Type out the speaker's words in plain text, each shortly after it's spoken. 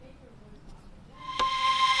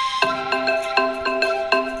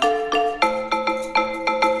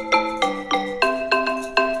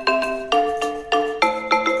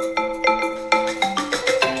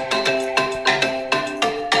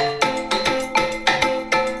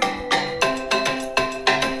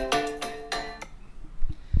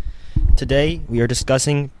Today, we are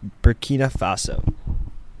discussing Burkina Faso.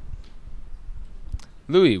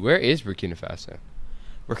 Louis, where is Burkina Faso?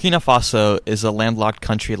 Burkina Faso is a landlocked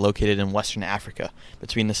country located in Western Africa,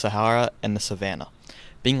 between the Sahara and the Savannah.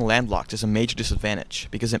 Being landlocked is a major disadvantage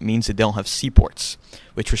because it means they don't have seaports,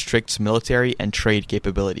 which restricts military and trade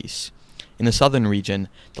capabilities. In the southern region,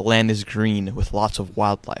 the land is green with lots of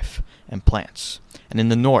wildlife and plants, and in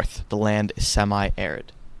the north, the land is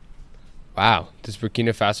semi-arid. Wow, does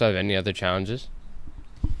Burkina Faso have any other challenges?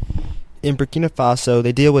 In Burkina Faso,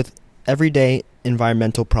 they deal with everyday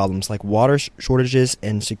environmental problems like water shortages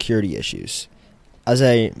and security issues. As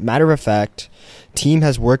a matter of fact, TEEM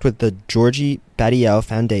has worked with the Georgie Badiel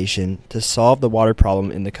Foundation to solve the water problem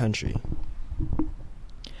in the country.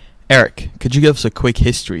 Eric, could you give us a quick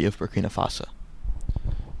history of Burkina Faso?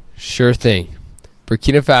 Sure thing.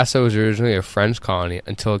 Burkina Faso was originally a French colony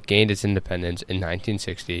until it gained its independence in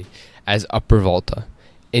 1960 as Upper Volta.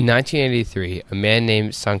 In 1983, a man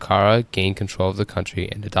named Sankara gained control of the country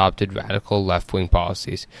and adopted radical left-wing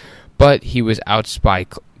policies, but he was ousted by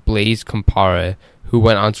Blaise Compaoré, who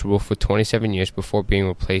went on to rule for 27 years before being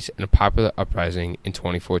replaced in a popular uprising in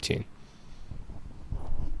 2014.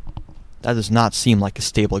 That does not seem like a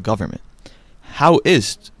stable government. How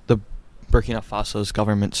is the Burkina Faso's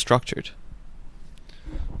government structured?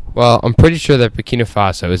 Well, I'm pretty sure that Burkina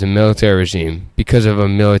Faso is a military regime because of a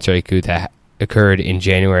military coup that occurred in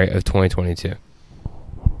January of 2022.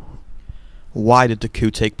 Why did the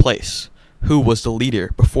coup take place? Who was the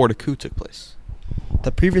leader before the coup took place?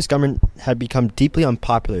 The previous government had become deeply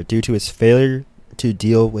unpopular due to its failure to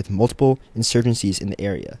deal with multiple insurgencies in the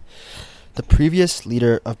area. The previous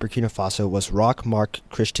leader of Burkina Faso was Roch Marc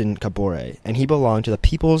Christian Kabore, and he belonged to the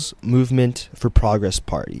People's Movement for Progress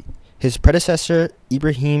Party. His predecessor,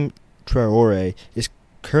 Ibrahim Traoré, is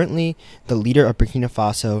currently the leader of Burkina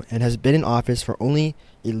Faso and has been in office for only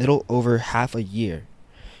a little over half a year.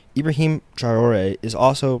 Ibrahim Traoré is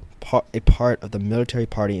also a part of the military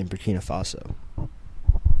party in Burkina Faso.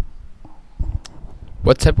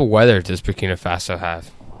 What type of weather does Burkina Faso have?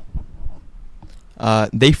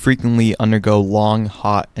 They frequently undergo long,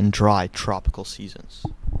 hot, and dry tropical seasons.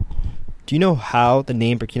 Do you know how the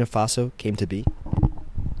name Burkina Faso came to be?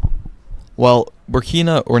 Well,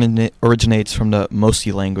 Burkina originates from the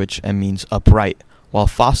Mosi language and means upright, while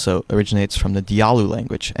Faso originates from the Dialu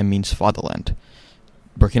language and means fatherland.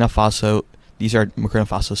 These are Burkina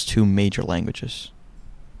Faso's two major languages.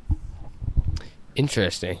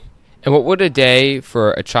 Interesting. And what would a day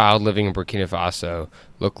for a child living in Burkina Faso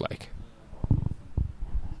look like?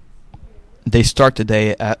 They start the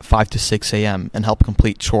day at 5 to 6 a.m. and help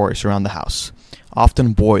complete chores around the house.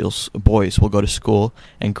 Often boys will go to school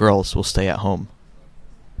and girls will stay at home.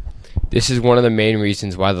 This is one of the main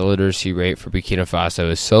reasons why the literacy rate for Burkina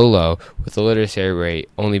Faso is so low, with the literacy rate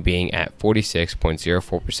only being at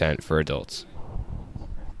 46.04% for adults.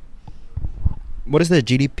 What is the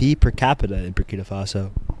GDP per capita in Burkina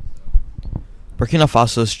Faso? Burkina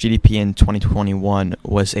Faso's GDP in 2021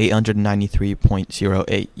 was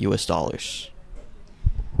 $893.08 US.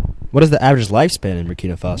 What is the average lifespan in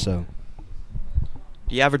Burkina Faso?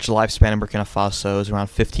 The average lifespan in Burkina Faso is around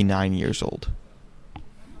 59 years old.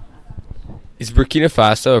 Is Burkina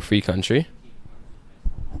Faso a free country?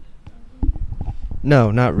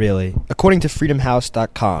 No, not really. According to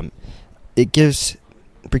freedomhouse.com, it gives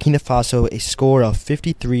Burkina Faso a score of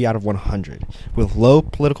 53 out of 100, with low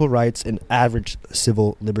political rights and average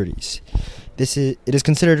civil liberties. It is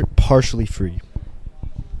considered partially free.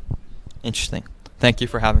 Interesting. Thank you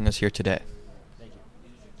for having us here today.